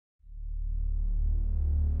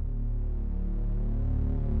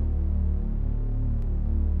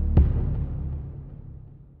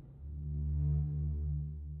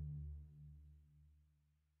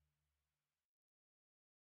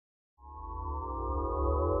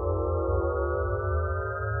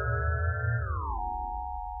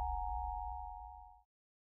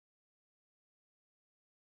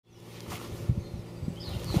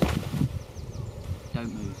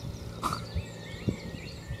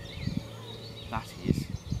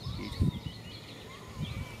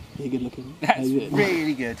good looking. That's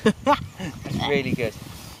really good. That's really good.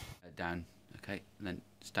 Down, okay, and then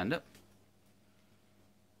stand up.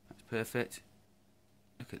 That's perfect.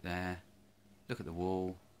 Look at there. Look at the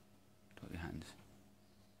wall. Drop your hands.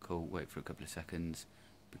 Cool, wait for a couple of seconds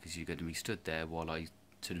because you're going to be stood there while I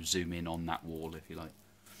sort of zoom in on that wall, if you like.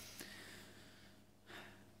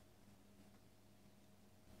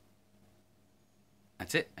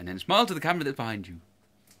 That's it, and then smile to the camera that's behind you.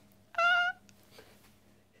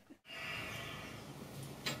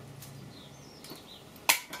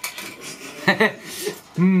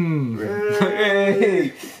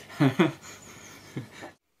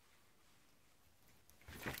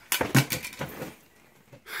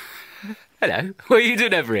 Hello, what are you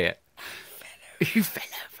doing over here? You fell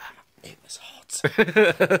over. It was hot.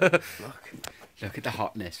 Look at the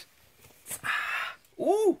hotness.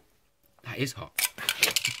 Ooh, that is hot.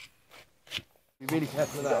 Be really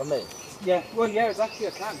careful with that on me. Yeah, well, yeah, exactly. I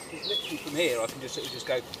can. Because literally from here, I can just sort of just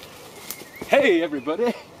go, hey,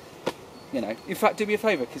 everybody. You know, in fact, do me a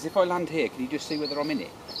favour, because if I land here, can you just see whether I'm in it?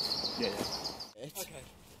 Yeah. Okay.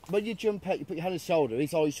 When you jump out, you put your hand on his shoulder,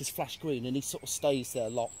 his eyes just flash green and he sort of stays there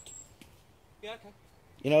locked. Yeah, okay.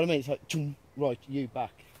 You know what I mean? It's like, choom, right, you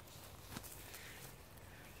back.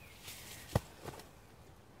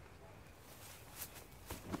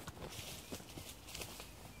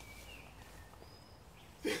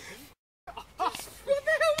 What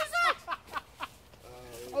the hell was that?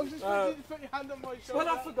 I was just wanting you to put your hand on my shoulder.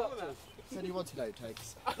 Well, I forgot to. Said he wanted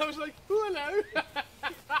outtakes. I was like, oh, hello.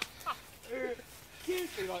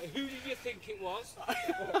 Seriously, like, who did you think it was? Look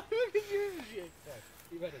at you.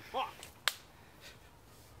 You ready? Fuck.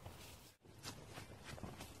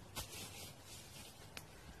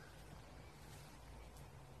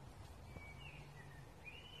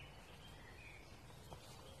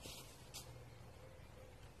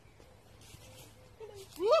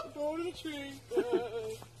 Whoop, door to the tree.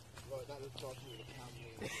 Right, that looks like you with a camera.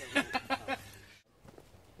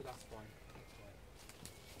 But that's fine.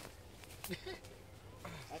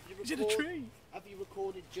 Is it a tree? Have you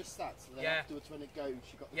recorded just that? So then Yeah. afterwards when it goes,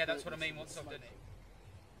 you got the Yeah, that's what I curtains mean and once the I've done smoke.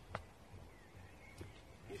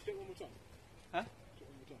 You do it one more time. Huh? Do it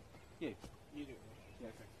one more time. You? You do it.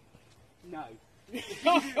 No.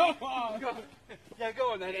 Go on. Yeah,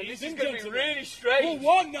 go on then. Ladies This is and going to be gentlemen, really For strange.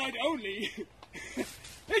 one night only,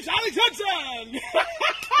 it's Alex Hudson!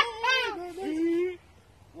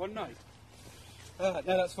 One night. No,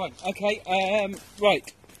 that's fine. Okay,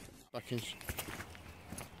 right. Back in.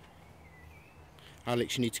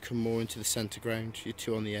 Alex, you need to come more into the centre ground. You're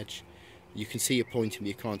too on the edge. You can see you're pointing, but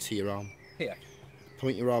you can't see your arm. Here.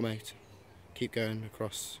 Point your arm out. Keep going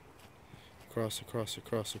across. Across, across,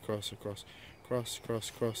 across, across, across. Across, across,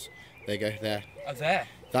 across. There you go, there. Oh, there.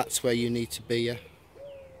 That's where you need to be, yeah?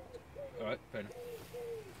 Alright, fair enough.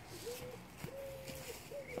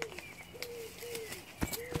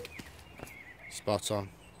 Spot on.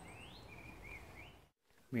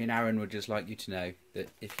 Me and Aaron would just like you to know that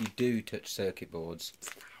if you do touch circuit boards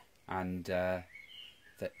and that...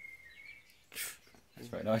 That's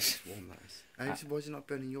very nice. Warm that is. And why is it not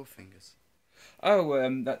burning your fingers?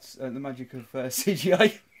 Oh, that's the magic of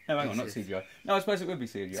CGI. No, hang on, not Is it? CGI. No, I suppose it would be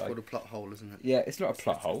CGI. It's called a plot hole, isn't it? Yeah, it's not a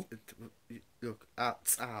plot hole. Look, ow.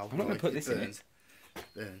 I'm not going to put this in it.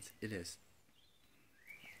 Burns. It is.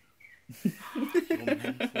 You're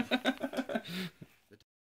mental.